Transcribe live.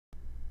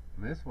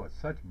mean, this is what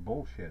such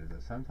bullshit is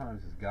that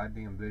sometimes this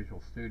goddamn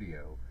Visual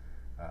Studio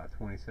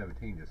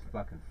 2017 just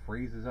fucking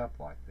freezes up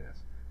like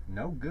this.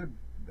 No good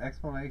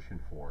explanation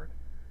for it.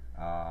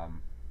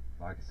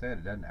 Like I said,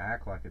 it doesn't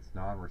act like it's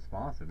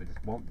non-responsive. It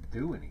just won't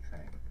do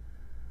anything.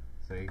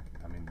 See,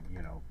 I mean,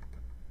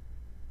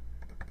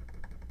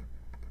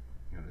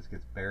 this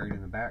gets buried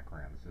in the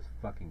background. It's just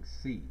fucking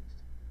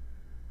seized.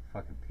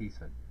 Fucking piece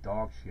of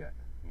dog shit,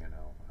 and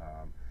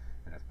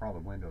that's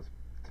probably Windows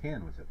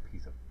 10 was a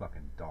piece of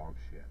fucking dog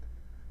shit.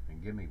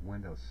 And give me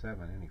Windows 7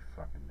 any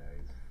fucking day.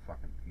 It's a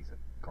fucking piece of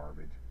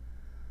garbage.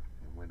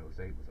 And Windows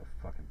 8 was a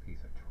fucking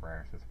piece of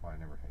trash. That's why I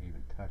never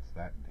even touched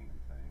that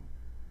damn thing.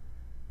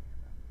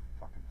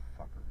 Fucking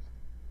fuckers.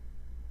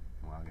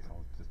 Well, I guess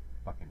I'll just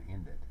fucking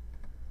end it.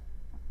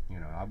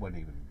 I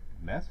wasn't even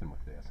messing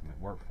with this. I mean,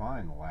 it worked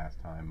fine the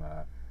last time,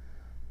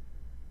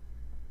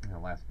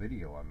 last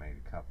video I made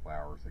a couple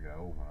hours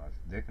ago when I was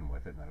dicking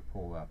with it, and then I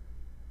pulled up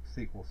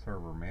SQL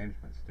Server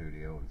Management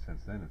Studio, and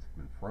since then it's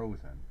been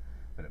frozen.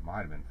 But it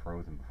might have been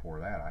frozen before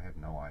that. I have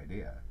no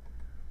idea.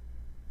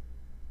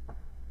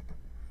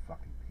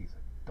 Fucking piece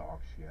of dog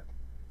shit.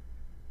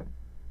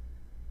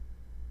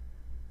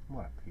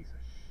 What a piece of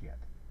shit.